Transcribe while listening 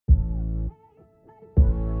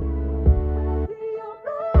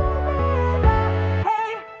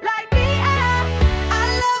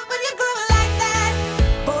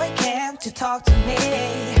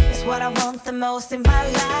the most in my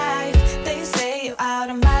life. They say you're out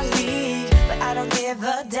of my league, but I don't give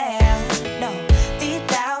a damn. No, deep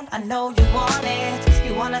down I know you want it.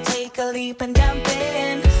 You wanna take a leap and jump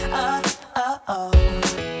in.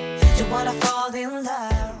 You wanna fall in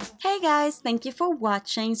love. Hey guys, thank you for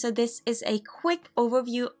watching. So this is a quick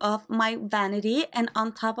overview of my vanity, and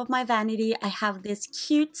on top of my vanity I have this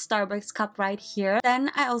cute Starbucks cup right here.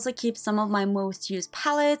 Then I also keep some of my most used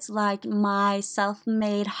palettes, like my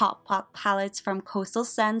self-made hot pot palettes from Coastal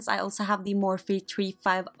Scents. I also have the Morphe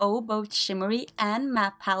 350, both shimmery and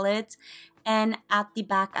matte palettes. And at the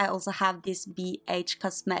back I also have this BH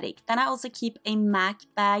cosmetic. Then I also keep a MAC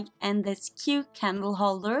bag and this cute candle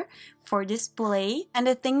holder for display. And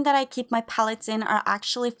the thing that I keep my palettes in are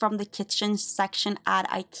actually from the kitchen section at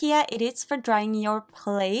Ikea. It is for drying your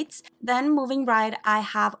plates. Then moving right, I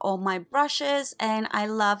have all my brushes, and I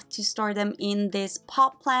love to store them in these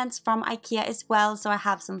pot plants from Ikea as well. So I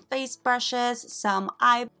have some face brushes, some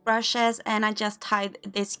eye brushes, and I just tied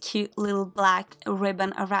this cute little black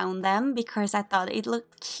ribbon around them because I thought it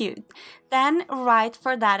looked cute. Then right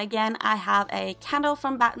for that again, I have a candle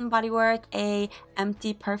from Bath & Body Works, a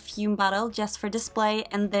empty perfume bottle just for display,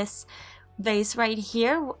 and this vase right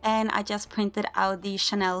here, and I just printed out the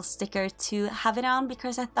Chanel sticker to have it on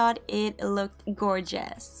because I thought it looked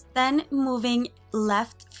gorgeous. Then moving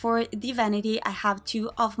left for the vanity, I have two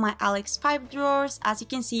of my Alex 5 drawers. As you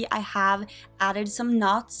can see, I have added some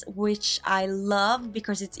knots, which I love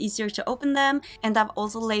because it's easier to open them, and I've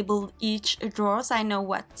also labeled each drawer so I know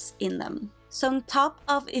what's in them. So on top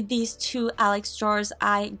of these two Alex drawers,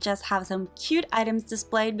 I just have some cute items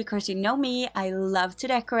displayed because you know me, I love to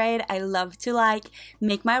decorate. I love to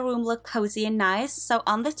make my room look cozy and nice. So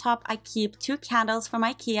on the top, I keep two candles from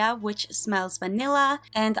Ikea, which smells vanilla.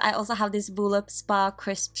 And I also have this Volupte Spa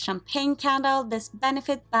Crisp Champagne candle, this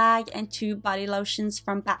Benefit bag, and two body lotions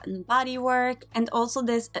from Bath & Body Works. And also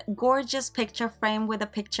this gorgeous picture frame with a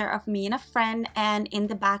picture of me and a friend. And in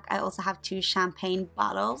the back, I also have two champagne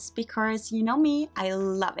bottles because you know me, I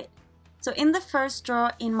love it. So in the first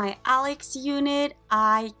drawer in my Alex unit,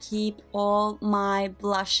 I keep all my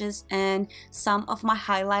blushes and some of my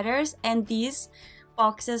highlighters, and these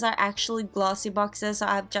boxes are actually glossy boxes, so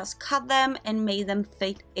I've just cut them and made them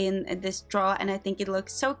fit in this drawer, and I think it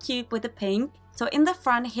looks so cute with the pink. So in the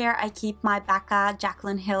front here, I keep my Becca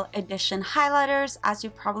Jaclyn Hill edition highlighters. As you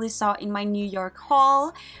probably saw in my New York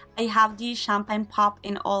haul, I have the Champagne Pop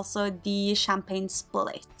and also the Champagne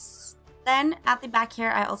Splits. Then at the back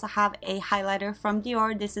here, I also have a highlighter from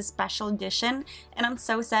Dior. This is special edition, and I'm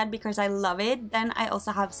so sad because I love it. Then I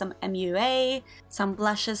also have some MUA, some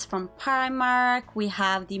blushes from Primark. We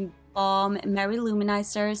have the Balm Mary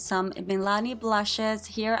Luminizer, some Milani blushes.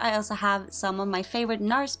 Here I also have some of my favorite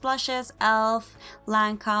NARS blushes, e.l.f.,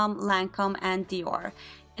 Lancome, and Dior.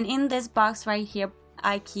 And in this box right here,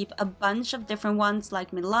 I keep a bunch of different ones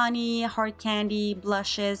like Milani, Hard Candy,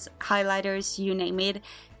 blushes, highlighters, you name it.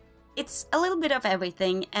 It's a little bit of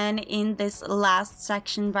everything. And in this last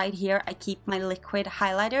section right here, I keep my liquid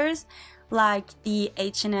highlighters like the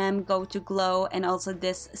H&M Go to Glow and also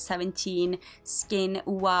this 17 Skin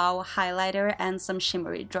Wow highlighter and some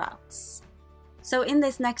shimmery drops. So in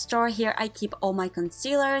this next drawer here, I keep all my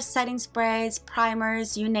concealers, setting sprays,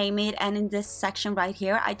 primers, you name it. And in this section right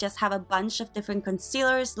here, I just have a bunch of different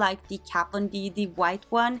concealers like the Kat Von D, the white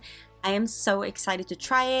one. I am so excited to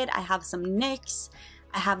try it. I have some NYX.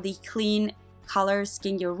 I have the Clean Color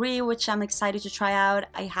Skin Yuri, which I'm excited to try out.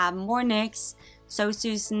 I have more NYX, So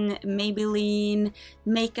Susan, Maybelline,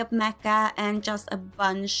 Makeup Mecca, and just a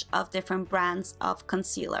bunch of different brands of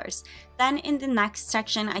concealers. Then in the next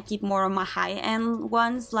section, I keep more of my high-end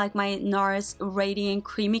ones, like my NARS Radiant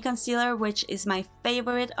Creamy Concealer, which is my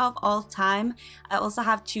favorite of all time. I also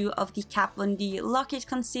have two of the Kat Von D Lock-It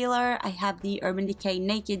Concealer. I have the Urban Decay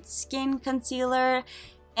Naked Skin Concealer.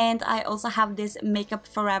 And I also have this Makeup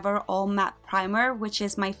Forever All Matte Primer, which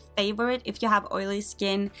is my favorite if you have oily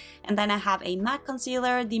skin. And then I have a matte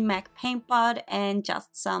concealer, the MAC Paint Pot, and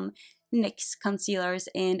just some NYX concealers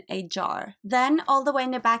in a jar. Then all the way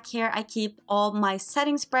in the back here, I keep all my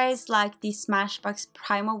setting sprays like the Smashbox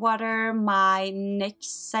Primer Water, my NYX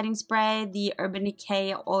setting spray, the Urban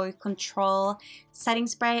Decay Oil Control setting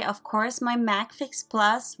spray, of course my MAC Fix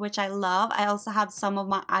Plus, which I love. I also have some of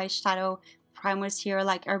my eyeshadow primers here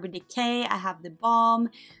like Urban Decay. I have the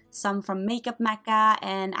Balm, some from Makeup Mecca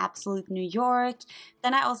and Absolute New York.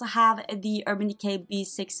 Then I also have the Urban Decay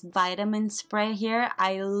B6 Vitamin Spray here.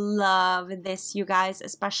 I love this, you guys,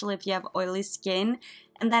 especially if you have oily skin.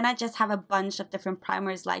 And then I just have a bunch of different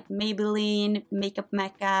primers like Maybelline, Makeup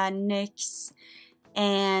Mecca, NYX,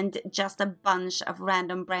 and just a bunch of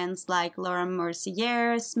random brands like Laura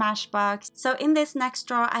Mercier, Smashbox. So in this next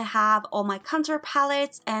drawer I have all my contour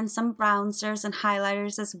palettes and some bronzers and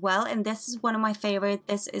highlighters as well, and this is one of my favorite.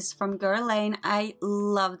 This is from Linn. I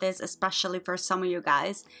love this, especially for summer, you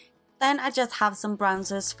guys. Then I just have some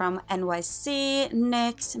bronzers from NYC,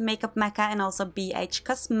 NYX, Makeup Mecca, and also BH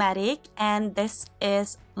Cosmetic. And this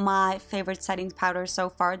is my favorite setting powder so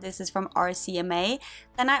far. This is from RCMA.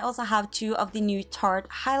 Then I also have two of the new Tarte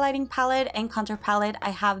highlighting palette and contour palette. I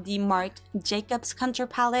have the Marc Jacobs contour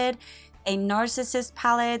palette, a Narcissist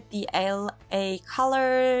palette, the LA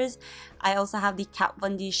Colors. I also have the Kat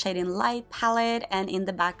Von D Shade in Light palette, and in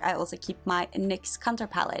the back I also keep my NYX contour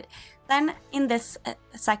palette. Then in this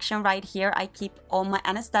section right here, I keep all my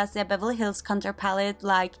Anastasia Beverly Hills contour palette,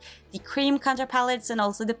 like the cream contour palettes and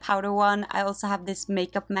also the powder one. I also have this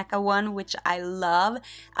Makeup Mecca one, which I love.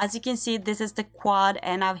 As you can see, this is the quad,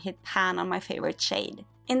 and I've hit pan on my favorite shade.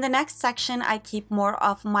 In the next section, I keep more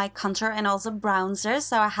of my contour and also bronzers.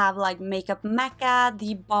 So I have like Makeup Mecca,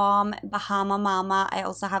 the Balm, Bahama Mama. I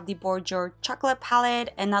also have the Bourjois Chocolate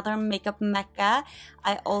palette, another Makeup Mecca.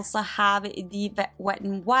 I also have the Wet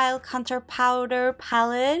n Wild contour powder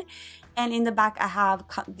palette. And in the back, I have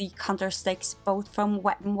the contour sticks, both from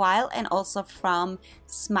Wet n Wild and also from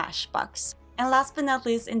Smashbox. And last but not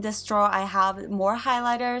least, in this drawer, I have more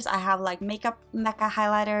highlighters. I have like Makeup Mecca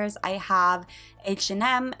highlighters. I have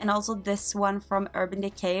H&M, and also this one from Urban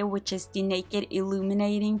Decay, which is the Naked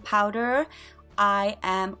Illuminating Powder. I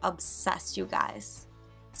am obsessed, you guys.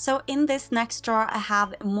 So in this next drawer, I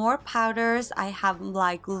have more powders. I have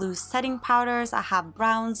like loose setting powders, I have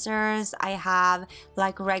bronzers, I have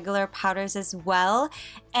like regular powders as well.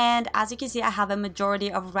 And as you can see, I have a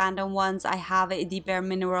majority of random ones. I have the Bare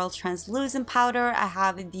Mineral Translucent Powder, I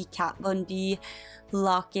have the Kat Von D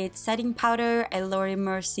Lock-It setting powder, a Laura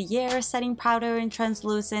Mercier setting powder in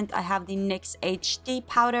translucent. I have the NYX HD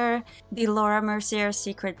powder, the Laura Mercier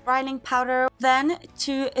Secret Brightening powder. Then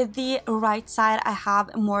to the right side, I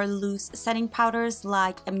have more loose setting powders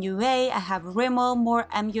like MUA. I have Rimmel, more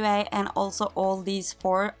MUA, and also all these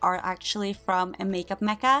four are actually from a Makeup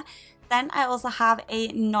Mecca. Then I also have a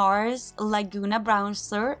NARS Laguna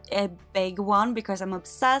bronzer, a big one because I'm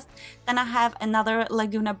obsessed. Then I have another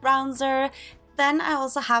Laguna bronzer. Then I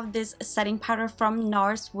also have this setting powder from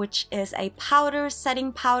NARS, which is a powder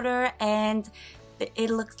setting powder, and it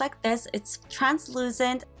looks like this. It's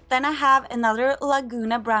translucent. Then I have another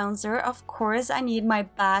Laguna bronzer. Of course, I need my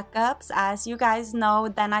backups, as you guys know.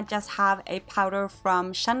 Then I just have a powder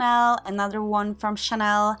from Chanel, another one from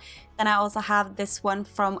Chanel. Then I also have this one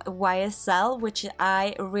from YSL, which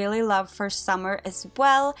I really love for summer as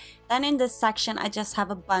well. Then in this section, I just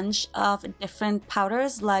have a bunch of different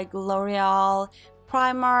powders like L'Oreal,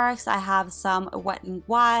 Primarks. I have some Wet n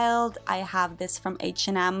Wild. I have this from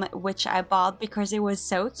H&M, which I bought because it was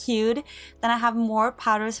so cute. Then I have more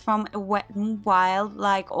powders from Wet n Wild,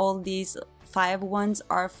 like all these 5 ones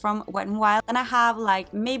are from Wet n Wild. Then I have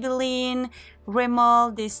like Maybelline,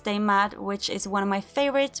 Rimmel, this Stay Matte, which is one of my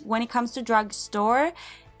favorites when it comes to drugstore,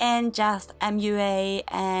 and just MUA,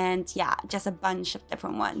 and yeah, just a bunch of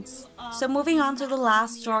different ones. So moving on to the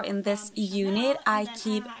last drawer in this unit, I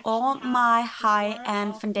keep all my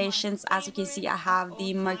high-end foundations. As you can see, I have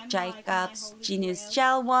the Marc Jacobs Genius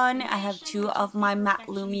Gel one. I have 2 of my Matte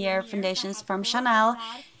Lumiere foundations from Chanel,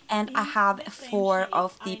 and I have 4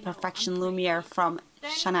 of the Perfection Lumiere from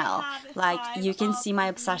Chanel. Like, you can see my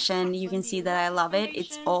obsession, you can see that I love it.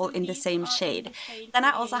 It's all in the same shade. Then I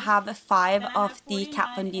also have 5 of the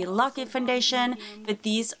Kat Von D Lock-It foundation, but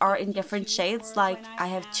these are in different shades. Like, I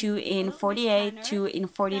have 2 in 48, 2 in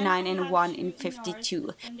 49, and 1 in 52.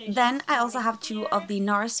 Then I also have 2 of the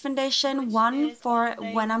NARS foundation, 1 for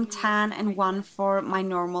when I'm tan and 1 for my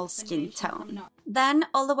normal skin tone. Then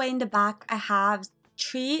all the way in the back, I have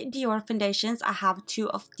 3 Dior foundations. I have 2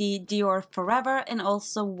 of the Dior Forever and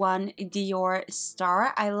also 1 Dior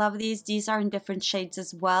Star. I love these. These are in different shades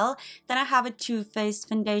as well. Then I have a Too Faced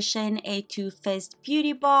foundation, a Too Faced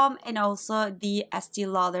Beauty Balm, and also the Estee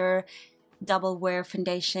Lauder Double Wear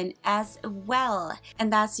foundation as well.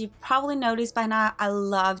 And as you've probably noticed by now, I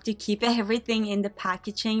love to keep everything in the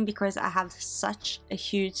packaging because I have such a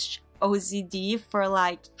huge OCD for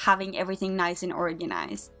like having everything nice and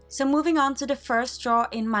organized. So moving on to the first drawer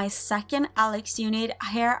in my second Alex unit,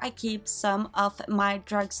 here I keep some of my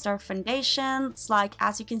drugstore foundations. Like,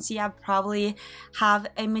 as you can see, I probably have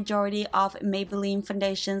a majority of Maybelline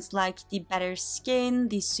foundations like the Better Skin,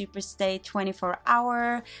 the Superstay 24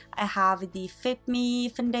 Hour. I have the Fit Me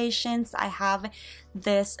foundations. I have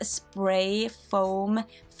this spray foam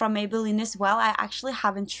from Maybelline as well. I actually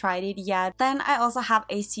haven't tried it yet. Then I also have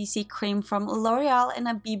a CC cream from L'Oreal and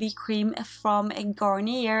a BB cream from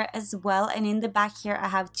Garnier as well. And in the back here I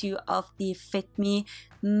have two of the Fit Me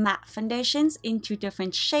matte foundations in two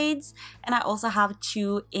different shades, and I also have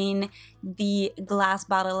two in the glass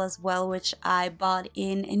bottle as well, which I bought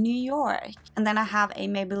in New York. And then I have a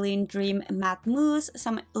Maybelline Dream Matte Mousse,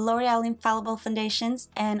 some L'Oreal Infallible foundations,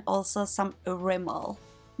 and also some Rimmel.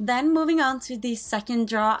 Then moving on to the second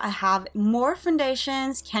drawer, I have more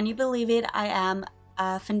foundations. Can you believe it? I am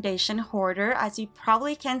a foundation hoarder, as you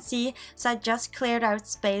probably can see. So I just cleared out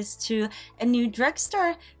space to a new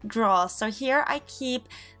drugstore drawer. So here I keep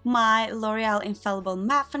my L'Oreal Infallible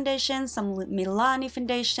Matte Foundation, some Milani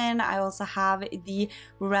foundation. I also have the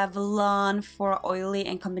Revlon for oily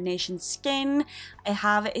and combination skin. I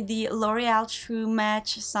have the L'Oreal True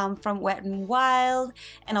Match, some from Wet n Wild,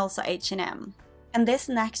 and also H&M. And this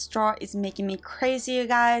next drawer is making me crazy, you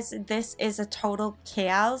guys. This is a total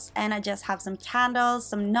chaos, and I just have some candles,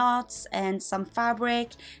 some knots, and some fabric,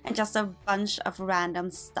 and just a bunch of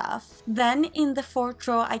random stuff. Then in the fourth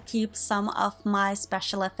drawer, I keep some of my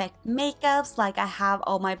special effect makeups. Like I have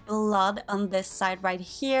all my blood on this side right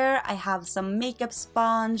here. I have some makeup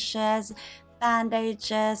sponges,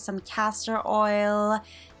 bandages, some castor oil,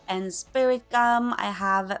 and spirit gum. I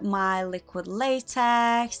have my liquid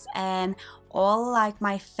latex and all like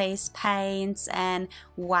my face paints and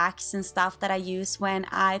wax and stuff that I use when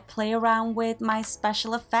I play around with my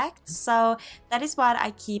special effects. So that is what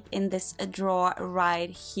I keep in this drawer right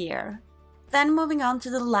here. Then moving on to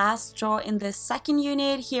the last drawer in this second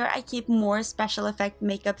unit, here I keep more special effect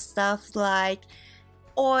makeup stuff like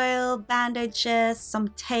oil, bandages, some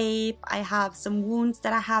tape. I have some wounds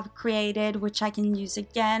that I have created which I can use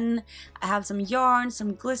again. I have some yarn,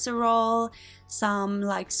 some glycerol, some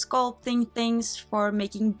like sculpting things for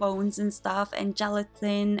making bones and stuff, and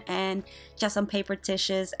gelatin, and just some paper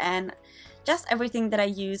tissues, and just everything that I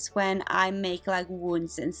use when I make like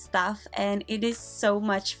wounds and stuff. And it is so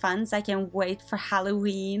much fun, so I can't wait for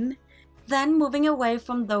Halloween. Then moving away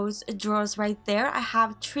from those drawers right there, I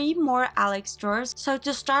have 3 more Alex drawers. So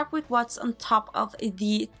to start with what's on top of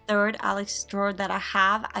the third Alex drawer that I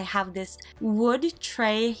have this wood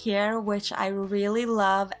tray here, which I really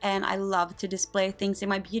love, and I love to display things in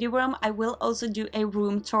my beauty room. I will also do a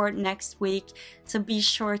room tour next week, so be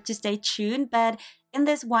sure to stay tuned. But in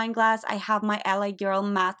this wine glass, I have my LA Girl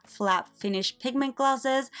Matte Flat Finish Pigment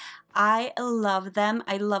Glosses. I love them.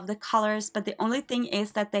 I love the colors, but the only thing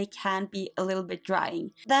is that they can be a little bit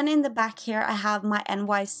drying. Then in the back here, I have my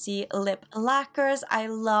NYC lip lacquers. I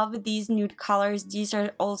love these nude colors. These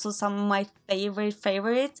are also some of my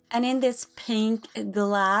favorites. And in this pink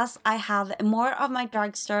glass, I have more of my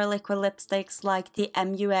drugstore liquid lipsticks like the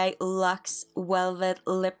MUA Luxe Velvet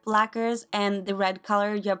Lip Lacquers, and the red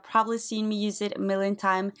color, you have probably seen me use it a million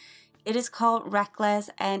times. It is called Reckless,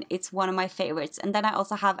 and it's one of my favorites. And then I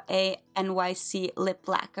also have a NYC lip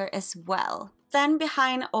lacquer as well. Then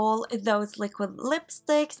behind all those liquid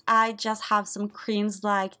lipsticks, I just have some creams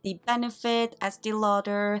like the Benefit, Estee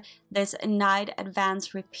Lauder, this Night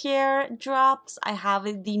Advanced Repair drops. I have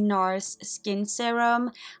the NARS Skin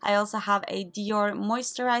Serum. I also have a Dior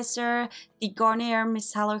Moisturizer, the Garnier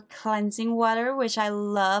Micellar Cleansing Water, which I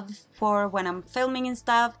love for when I'm filming and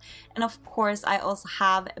stuff. And of course, I also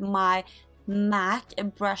have my MAC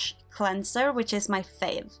brush cleanser, which is my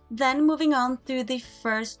fave. Then moving on to the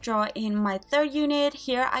first drawer in my third unit,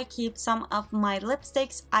 here I keep some of my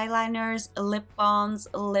lipsticks, eyeliners, lip balms,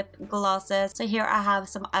 lip glosses. So here I have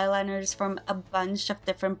some eyeliners from a bunch of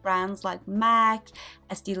different brands like MAC,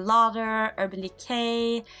 Estee Lauder, Urban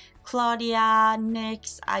Decay, Claudia,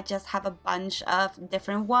 NYX. I just have a bunch of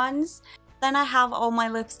different ones. Then I have all my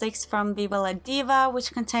lipsticks from Viva La Diva,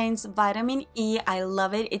 which contains vitamin E. I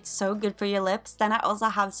love it. It's so good for your lips. Then I also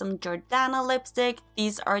have some Jordana lipstick.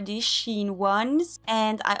 These are the Sheen ones.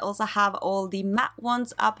 And I also have all the matte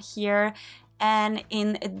ones up here. And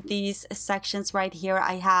in these sections right here,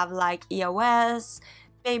 I have like EOS,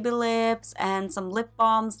 baby lips, and some lip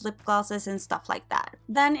balms, lip glosses, and stuff like that.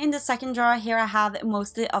 Then in the second drawer here, I have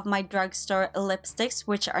mostly of my drugstore lipsticks,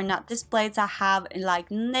 which are not displayed. I have like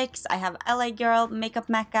NYX, I have LA Girl, Makeup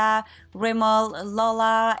Mecca, Rimmel,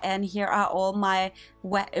 Lola, and here are all my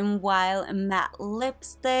Wet n Wild matte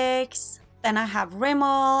lipsticks. Then I have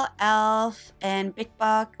Rimmel, e.l.f., and Big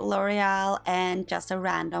Buck, L'Oreal, and just a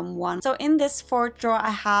random one. So in this fourth drawer, I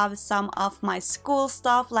have some of my school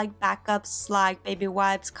stuff like backups like baby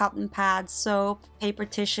wipes, cotton pads, soap, paper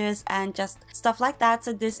tissues, and just stuff like that.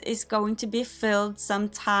 So this is going to be filled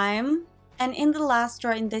sometime. And in the last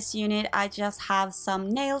drawer in this unit, I just have some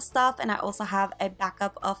nail stuff, and I also have a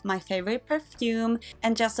backup of my favorite perfume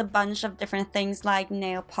and just a bunch of different things like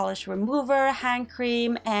nail polish remover, hand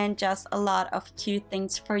cream, and just a lot of cute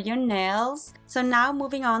things for your nails. So now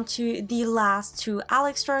moving on to the last two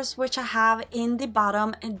Alex drawers, which I have. In the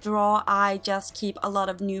bottom drawer, I just keep a lot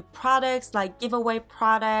of new products like giveaway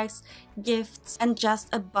products, gifts, and just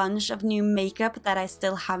a bunch of new makeup that I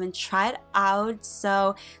still haven't tried out.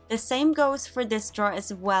 So the same goes for this drawer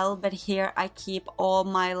as well, but here I keep all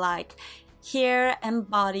my like hair and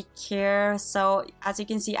body care. So as you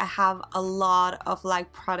can see, I have a lot of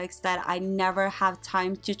like products that I never have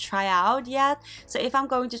time to try out yet. So if I'm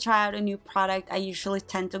going to try out a new product, I usually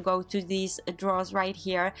tend to go to these drawers right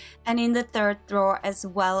here. And in the third drawer as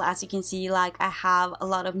well, as you can see, like I have a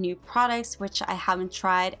lot of new products which I haven't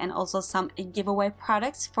tried, and also some giveaway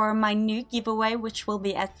products for my new giveaway, which will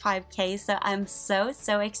be at 5K. So I'm so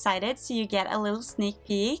excited. So you get a little sneak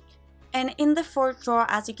peek. And in the fourth drawer,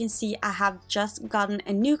 as you can see, I have just gotten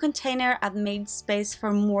a new container. I've made space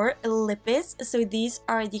for more lippies. So these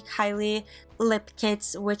are the Kylie lip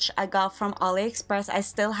kits, which I got from AliExpress. I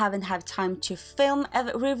still haven't had time to film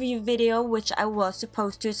a review video, which I was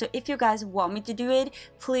supposed to. So if you guys want me to do it,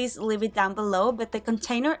 please leave it down below. But the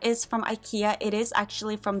container is from Ikea. It is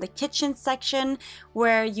actually from the kitchen section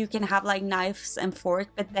where you can have like knives and fork,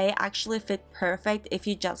 but they actually fit perfect if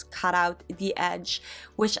you just cut out the edge,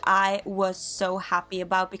 which I was so happy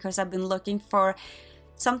about because I've been looking for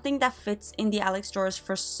something that fits in the Alex drawers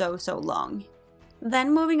for so long.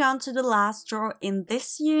 Then moving on to the last drawer in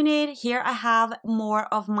this unit, here I have more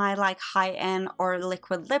of my like high-end or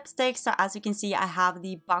liquid lipsticks. So as you can see, I have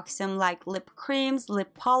the Buxom like lip creams,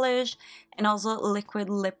 lip polish, and also liquid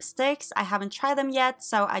lipsticks. I haven't tried them yet,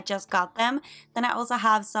 so I just got them. Then I also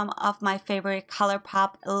have some of my favorite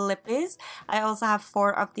ColourPop lippies. I also have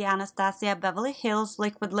 4 of the Anastasia Beverly Hills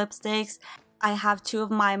liquid lipsticks. I have 2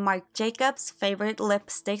 of my Marc Jacobs favorite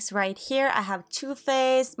lipsticks right here. I have Too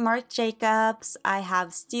Faced, Marc Jacobs, I have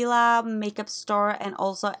Stila Makeup Store, and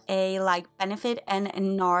also a like Benefit and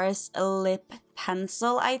NARS lip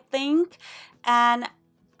pencil, I think. And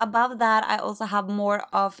above that, I also have more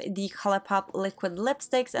of the ColourPop liquid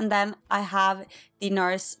lipsticks, and then I have the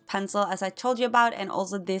NARS pencil as I told you about, and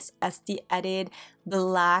also this SD Edit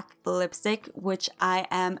black lipstick, which I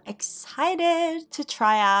am excited to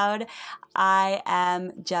try out. I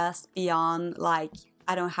am just beyond, like,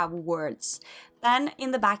 I don't have words. Then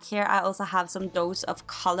in the back here, I also have some Dose of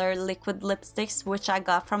Color liquid lipsticks, which I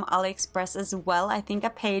got from AliExpress as well. I think I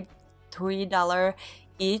paid $3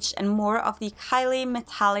 each, and more of the Kylie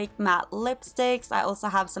metallic matte lipsticks. I also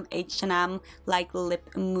have some H&M like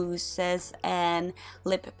lip mousses and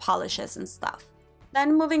lip polishes and stuff.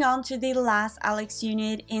 Then moving on to the last Alex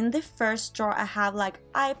unit, in the first drawer I have like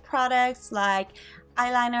eye products like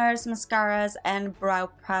eyeliners, mascaras, and brow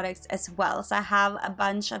products as well. So I have a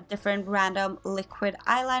bunch of different random liquid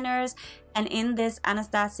eyeliners, and in this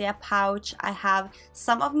Anastasia pouch I have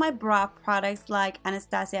some of my brow products like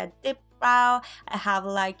Anastasia Dip Brow. I have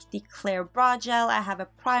like the clear brow gel, I have a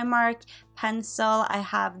Primark pencil, I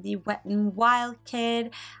have the Wet n Wild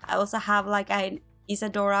kit, I also have like an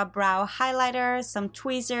Isadora brow highlighter, some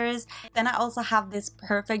tweezers. Then I also have this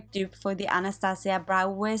perfect dupe for the Anastasia Brow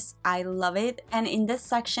Wiz. I love it. And in this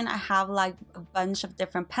section I have like a bunch of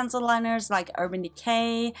different pencil liners like Urban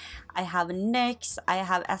Decay, I have NYX, I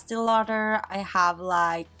have Estee Lauder, I have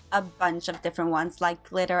like a bunch of different ones like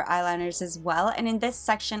glitter eyeliners as well. And in this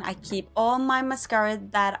section I keep all my mascara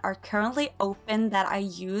that are currently open that I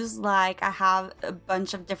use. Like I have a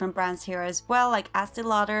bunch of different brands here as well, like Estee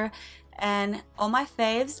Lauder and all my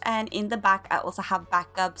faves. And in the back I also have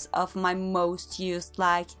backups of my most used,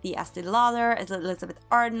 like the Estee Lauder, Elizabeth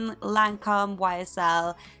Arden, Lancome,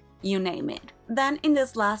 YSL, you name it. Then in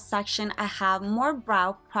this last section I have more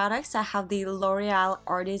brow products. I have the L'Oreal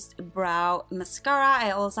Artist Brow Mascara.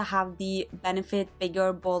 I also have the Benefit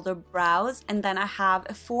Bigger Bolder Brows, and then I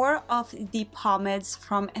have 4 of the pomades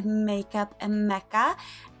from Makeup Mecca.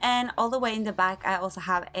 And all the way in the back I also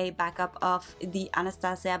have a backup of the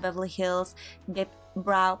Anastasia Beverly Hills Dip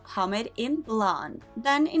Brow Pomade in Blonde.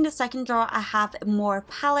 Then in the second drawer I have more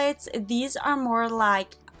palettes. These are more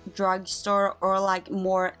like drugstore or like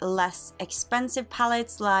more less expensive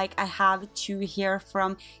palettes. Like I have 2 here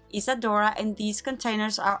from Isadora, and these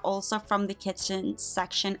containers are also from the kitchen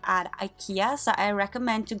section at Ikea, so I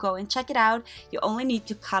recommend to go and check it out. You only need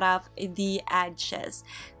to cut off the edges.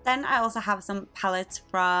 Then I also have some palettes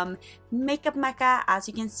from Makeup Mecca. As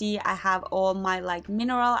you can see, I have all my like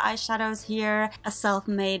mineral eyeshadows here. A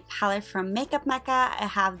self-made palette from Makeup Mecca. I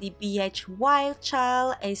have the BH Wild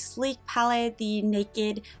Child, a sleek palette, the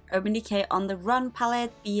Naked Urban Decay On The Run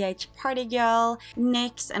palette, BH Party Girl,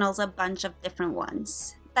 NYX, and also a bunch of different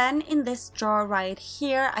ones. Then in this drawer right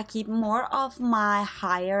here, I keep more of my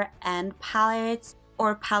higher end palettes,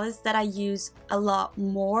 or palettes that I use a lot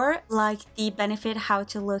more, like the Benefit How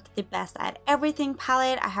to Look the Best at Everything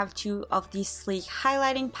palette. I have two of these sleek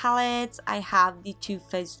highlighting palettes. I have the Too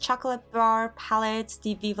Faced Chocolate Bar palettes,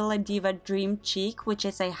 the Viva La Diva Dream Cheek, which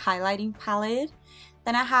is a highlighting palette.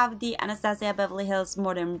 Then I have the Anastasia Beverly Hills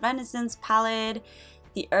Modern Renaissance palette,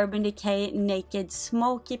 the Urban Decay Naked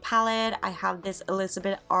Smoky palette. I have this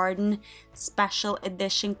Elizabeth Arden Special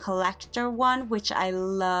Edition Collector one, which I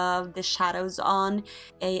love the shadows on.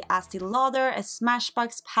 A Estee Lauder, a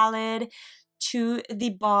Smashbox palette, to the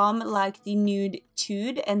Balm like the Nude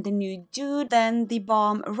Tude and the Nude Dude, then the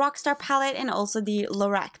Balm Rockstar palette, and also the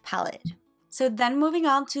Lorac palette. So then moving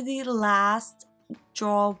on to the last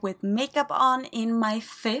drawer with makeup on, in my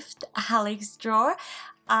fifth Alex drawer,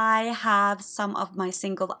 I have some of my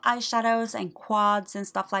single eyeshadows and quads and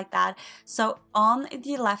stuff like that. So on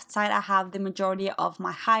the left side, I have the majority of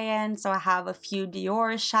my high-end. So I have a few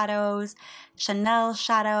Dior shadows, Chanel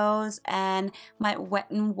shadows, and my Wet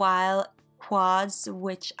n Wild quads,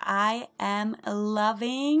 which I am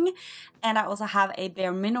loving. And I also have a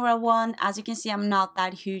Bare Mineral one. As you can see, I'm not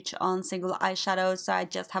that huge on single eyeshadows, so I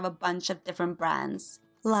just have a bunch of different brands.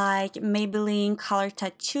 Like Maybelline Color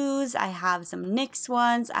Tattoos, I have some NYX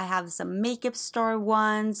ones, I have some Makeup Store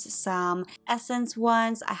ones, some Essence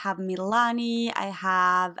ones, I have Milani, I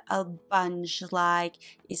have a bunch like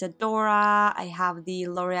Isadora, I have the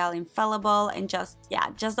L'Oreal Infallible, and just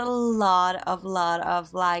a lot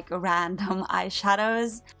of like random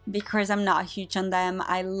eyeshadows. Because I'm not huge on them,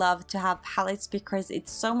 I love to have palettes because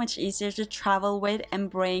it's so much easier to travel with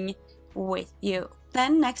and bring with you.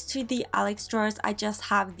 Then next to the Alex drawers, I just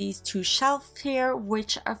have these two shelves here,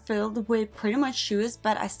 which are filled with pretty much shoes,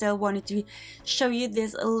 but I still wanted to show you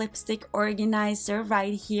this lipstick organizer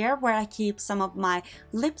right here, where I keep some of my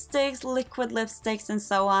lipsticks, liquid lipsticks, and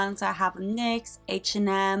so on. So I have NYX,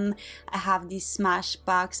 H&M, I have the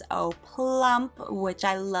Smashbox Oh Plump, which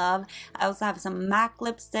I love. I also have some MAC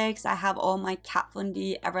lipsticks. I have all my Kat Von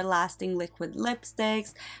D Everlasting liquid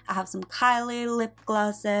lipsticks. I have some Kylie lip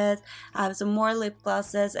glosses. I have some more lip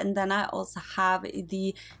glosses, and then I also have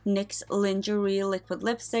the NYX Lingerie liquid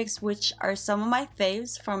lipsticks, which are some of my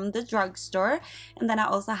faves from the drugstore. And then I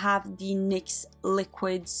also have the NYX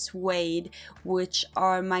liquid suede, which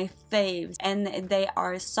are my faves, and they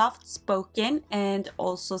are soft spoken and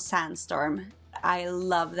also sandstorm. I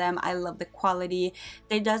love them. I love the quality.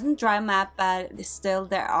 They doesn't dry matte, but still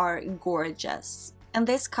they are gorgeous. And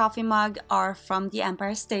this coffee mug are from the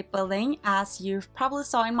Empire State Building. As you've probably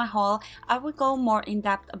saw in my haul, I will go more in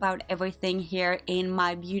depth about everything here in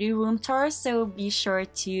my beauty room tour, so be sure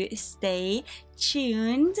to stay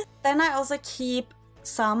tuned. Then I also keep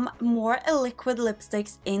some more liquid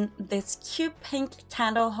lipsticks in this cute pink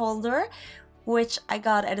candle holder, which I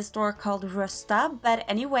got at a store called Rusta. But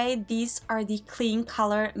anyway, these are the Clean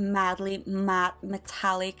Color Madly Matte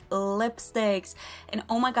Metallic lipsticks. And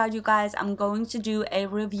oh my god, you guys, I'm going to do a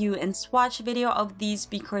review and swatch video of these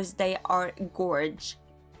because they are gorgeous.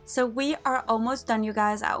 So we are almost done, you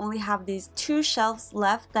guys. I only have these two shelves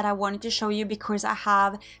left that I wanted to show you because I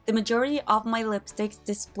have the majority of my lipsticks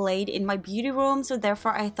displayed in my beauty room, so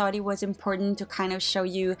therefore I thought it was important to kind of show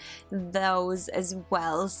you those as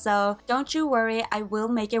well. So don't you worry, I will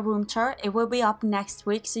make a room tour. It will be up next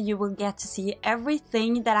week, so you will get to see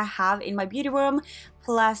everything that I have in my beauty room,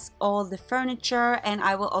 plus all the furniture, and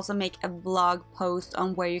I will also make a blog post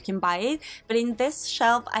on where you can buy it. But in this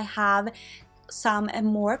shelf I have some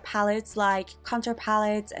more palettes, like contour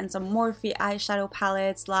palettes, and some Morphe eyeshadow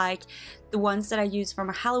palettes, like the ones that I use for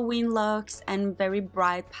my Halloween looks, and very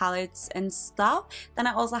bright palettes and stuff. Then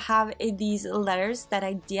I also have these letters that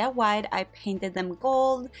I DIY'd. I painted them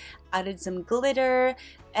gold, added some glitter,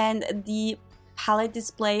 and the palette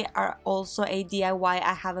display are also a DIY.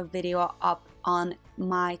 I have a video up on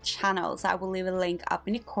my channel, so I will leave a link up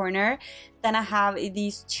in the corner. Then I have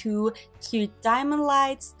these two cute diamond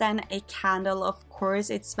lights, then a candle, of course,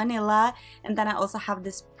 it's vanilla, and then I also have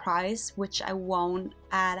this prize, which I won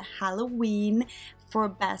at Halloween for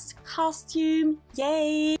best costume.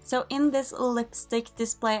 Yay! So in this lipstick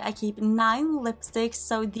display I keep 9 lipsticks.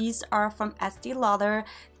 So these are from Estee Lauder.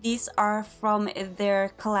 These are from their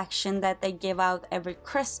collection that they give out every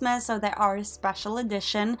Christmas, so they are a special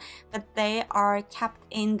edition, but they are kept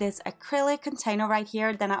in this acrylic container right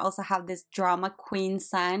here. Then I also have this Drama Queen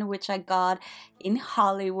sign, which I got in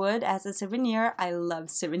Hollywood as a souvenir. I love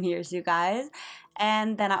souvenirs, you guys.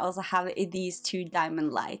 And then I also have these 2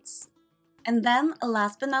 diamond lights. And then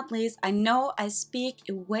last but not least, I know I speak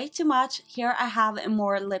way too much. Here I have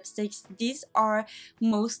more lipsticks. These are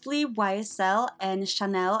mostly YSL and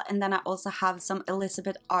Chanel, and then I also have some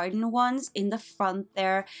Elizabeth Arden ones in the front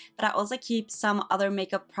there. But I also keep some other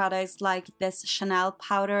makeup products like this Chanel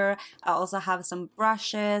powder. I also have some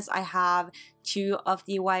brushes. I have 2 of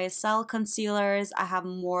the YSL concealers. I have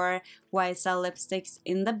more YSL lipsticks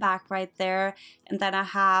in the back right there. And then I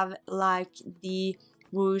have like the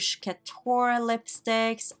Rouge Couture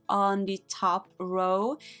lipsticks on the top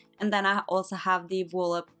row, and then I also have the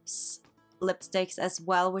Woolips lipsticks as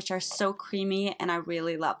well, which are so creamy and I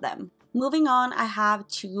really love them. Moving on, I have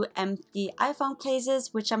 2 empty iPhone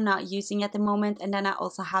cases which I'm not using at the moment, and then I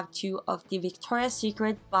also have 2 of the Victoria's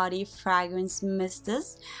Secret body fragrance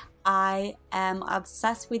mists. I am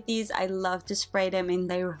obsessed with these. I love to spray them in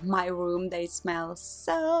my room. They smell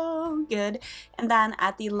so good. And then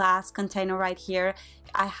at the last container right here,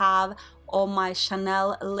 I have all my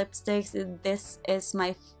Chanel lipsticks. This is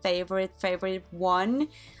my favorite one.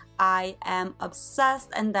 I am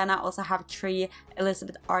obsessed. And then I also have 3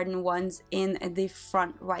 Elizabeth Arden ones in the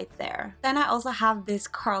front right there. Then I also have this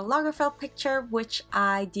Karl Lagerfeld picture which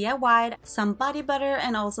I DIY'd, some body butter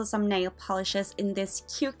and also some nail polishes in this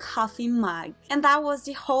cute coffee mug. And that was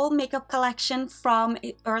the whole makeup collection from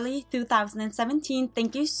early 2017.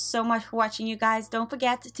 Thank you so much for watching, you guys. Don't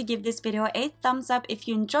forget to give this video a thumbs up if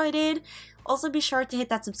you enjoyed it. Also be sure to hit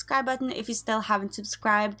that subscribe button if you still haven't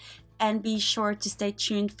subscribed. And be sure to stay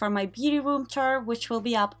tuned for my beauty room tour, which will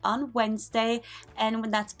be up on Wednesday. And when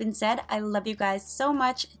that's been said, I love you guys so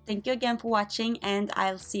much. Thank you again for watching, and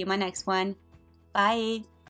I'll see you in my next one. Bye!